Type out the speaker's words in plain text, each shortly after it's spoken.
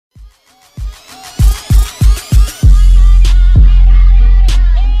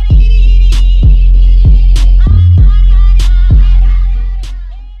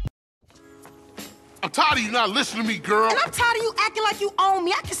gotta listen to me, girl. And I'm tired of you acting like you own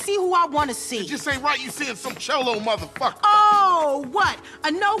me. I can see who I want to see. It just ain't right you seeing some cholo motherfucker. Oh, what?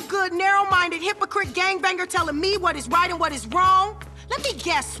 A no-good, narrow-minded, hypocrite gangbanger telling me what is right and what is wrong? Let me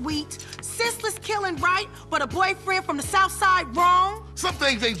guess, sweet. Senseless killing right, but a boyfriend from the South Side wrong? Some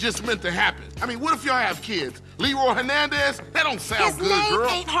things ain't just meant to happen. I mean, what if y'all have kids? Leroy Hernandez? That don't sound good, girl. His name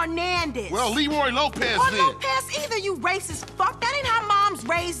ain't Hernandez. Well, Leroy Lopez or then. Lopez either, you racist fuck. That ain't how moms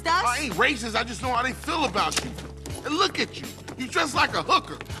raised us. I ain't racist. I just know how they feel about you. And look at you. You dress like a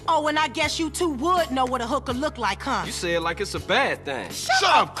hooker. Oh, and I guess you two would know what a hooker look like, huh? You say it like it's a bad thing. Shut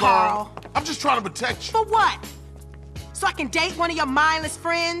up, Carl. I'm just trying to protect you. For what? So I can date one of your mindless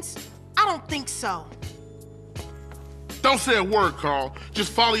friends? I don't think so. Don't say a word, Carl.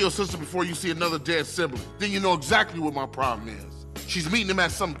 Just follow your sister before you see another dead sibling. Then you know exactly what my problem is. She's meeting him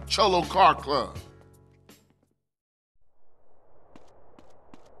at some cholo car club.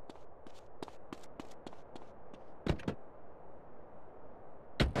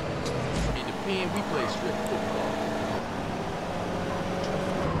 In the pen, we play strip football.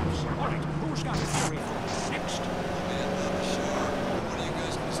 All right, who's got the story for us next?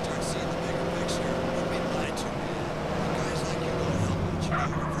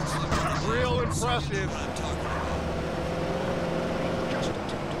 Real impressive. Just a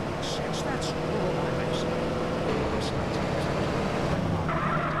tip to make sense. That's all I'm saying.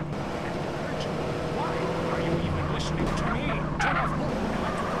 Why are you even listening to me? Turn off all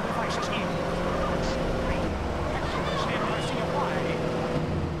electrical devices in. Stand by, see why.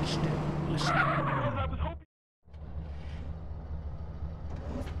 Still listening.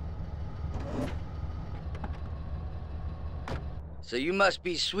 So you must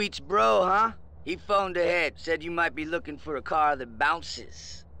be Sweet's bro, huh? He phoned ahead, said you might be looking for a car that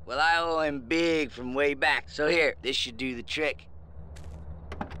bounces. Well, I owe him big from way back, so here, this should do the trick.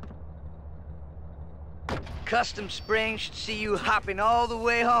 Custom Spring should see you hopping all the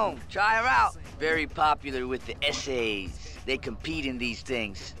way home. Try her out. Very popular with the essays. They compete in these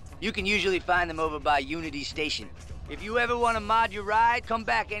things. You can usually find them over by Unity Station. If you ever want to mod your ride, come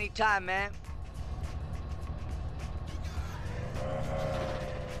back anytime, man.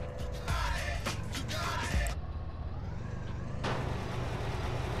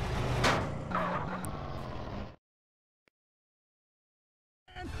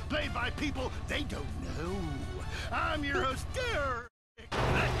 Played by people they don't know. I'm your host, Derek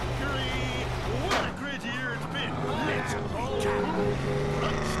Thackeray. What a crazy year it's been. Let's recap.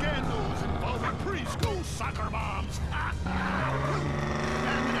 Drug scandals involving preschool soccer moms.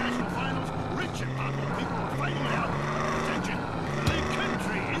 And the national finals, rich and popular people are fighting it out. Attention, the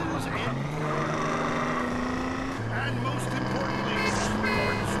country is in. And most importantly,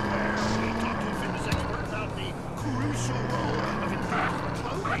 sports, where we talk to fitness experts about the crucial role of enhanced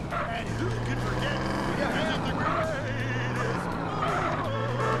clothing. And who can forget who isn't the greatest?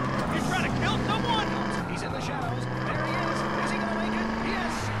 He's trying to kill someone! He's in the shadows. There he is. Is he gonna make it?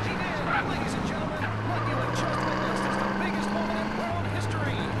 Yes, he did. Ladies and gentlemen, what you have just witnessed is the biggest moment in world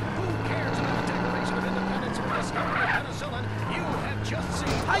history. Who cares about the Declaration of Independence or the discovery of penicillin? You have just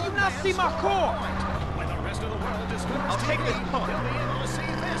seen... How you not see my core? When the rest of the world discovers I'll take this punt. You'll be able to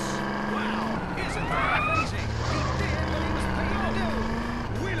see this. Wow, isn't that amazing? He did what he was paid to do.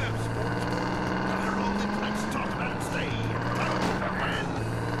 We love sports. Another role that let's talk about it, stay. And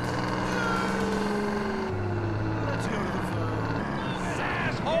let's go to the phone.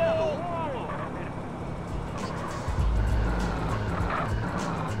 Asshole!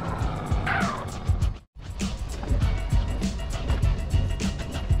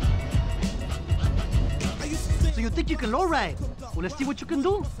 So you think you can lowride? Well, let's see what you can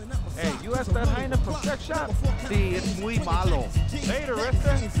do. Hey, you asked that hyena from Sex Shop? Sí, es muy malo. Later,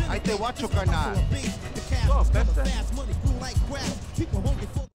 este. Ahí te guacho, carnal. Oh, besta.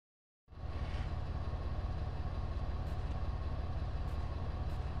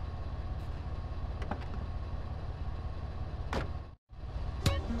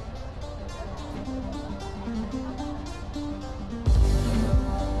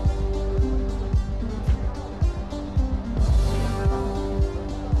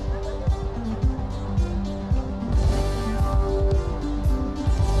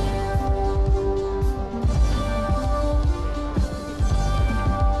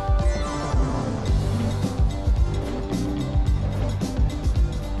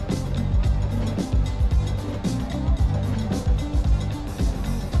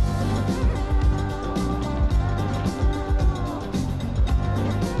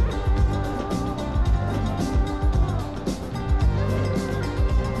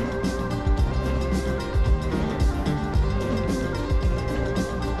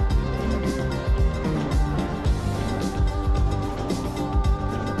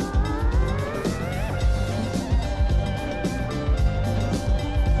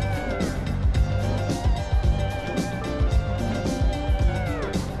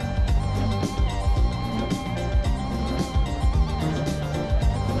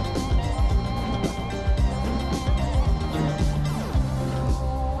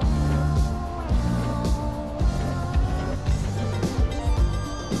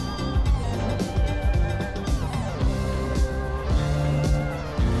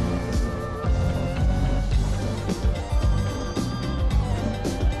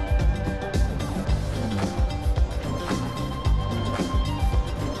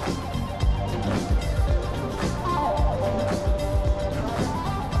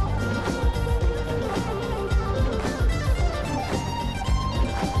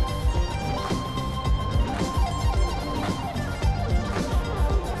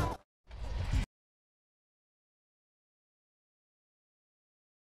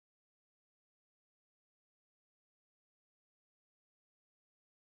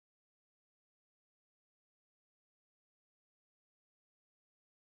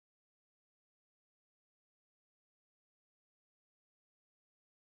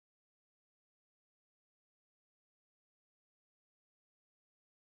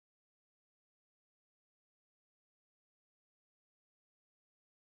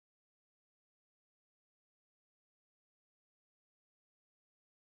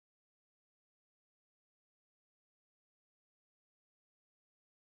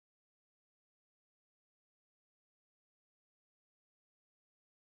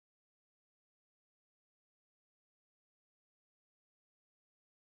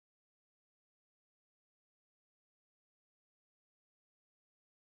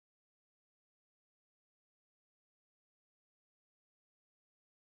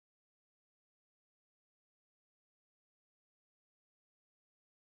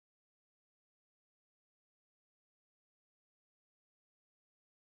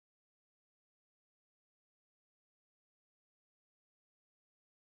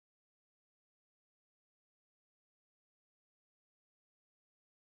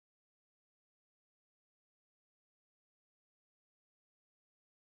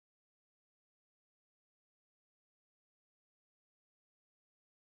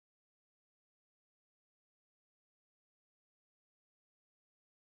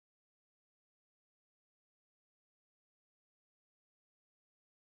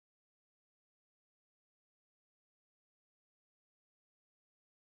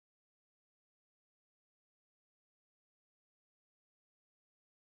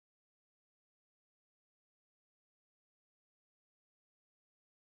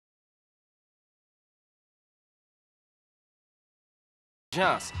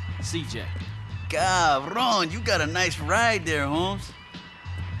 Johnson, CJ. Cabron, you got a nice ride there, Holmes.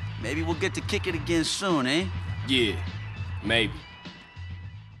 Maybe we'll get to kick it again soon, eh? Yeah, maybe.